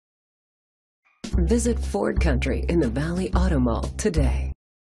Visit Ford Country in the Valley Auto Mall today.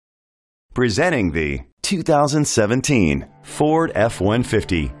 Presenting the 2017 Ford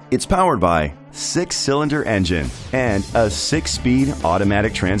F-150. It's powered by 6-cylinder engine and a 6-speed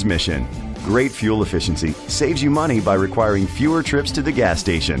automatic transmission. Great fuel efficiency saves you money by requiring fewer trips to the gas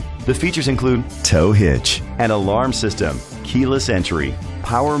station. The features include tow hitch, an alarm system, keyless entry,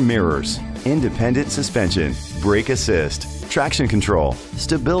 power mirrors, independent suspension, brake assist, traction control,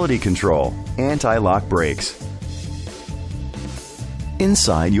 stability control, anti-lock brakes.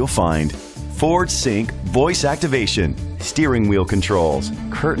 Inside you'll find Ford Sync voice activation, steering wheel controls,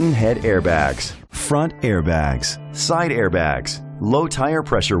 curtain head airbags, front airbags, side airbags, low tire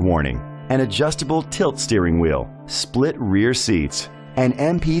pressure warning, an adjustable tilt steering wheel, split rear seats, an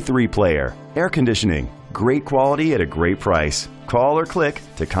MP3 player, air conditioning. Great quality at a great price. Call or click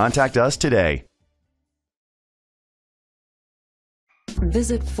to contact us today.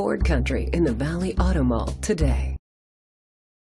 Visit Ford Country in the Valley Auto Mall today.